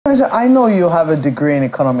I know you have a degree in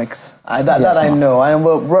economics. That I know. And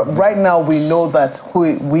right now we know that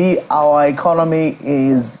our economy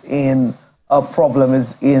is in a problem,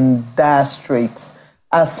 is in dire straits.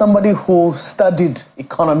 As somebody who studied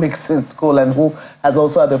economics in school and who has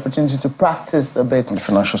also had the opportunity to practice a bit, in the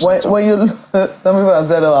financial sector. Some people have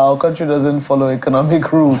said, "Oh, our country doesn't follow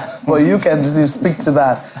economic rules," but you can speak to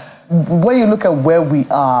that. When you look at where we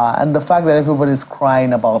are and the fact that everybody's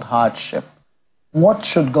crying about hardship, what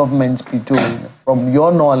should government be doing from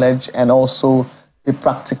your knowledge and also the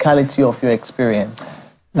practicality of your experience?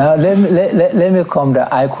 Now, let me come there.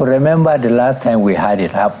 I could remember the last time we had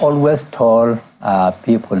it. I've always told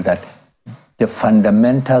people that the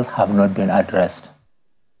fundamentals have not been addressed.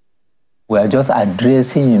 We are just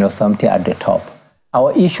addressing, something at the top.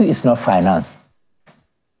 Our issue is not finance.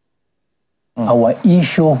 Our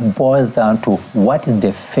issue boils down to what is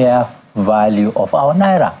the fair value of our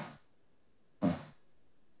Naira.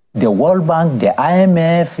 The World Bank, the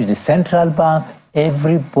IMF, the Central Bank,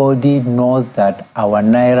 everybody knows that our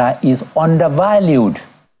Naira is undervalued.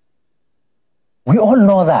 We all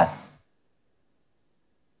know that.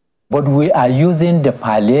 But we are using the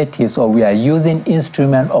palliatives, or we are using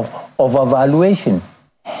instrument of overvaluation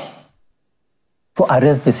to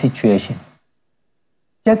address the situation.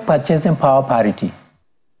 Check purchasing power parity.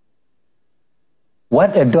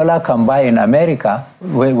 What a dollar can buy in America,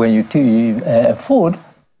 when you food,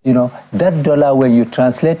 that dollar, when you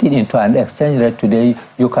translate it into an exchange rate today,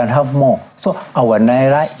 you can have more. So our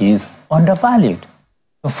Naira is undervalued.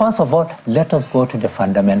 So first of all, let us go to the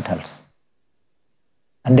fundamentals.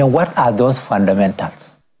 And then what are those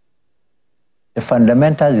fundamentals? The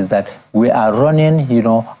fundamentals is that we are running,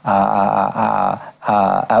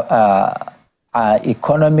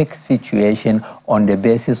 economic situation on the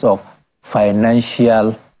basis of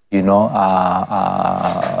financial,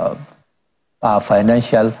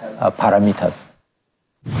 financial parameters.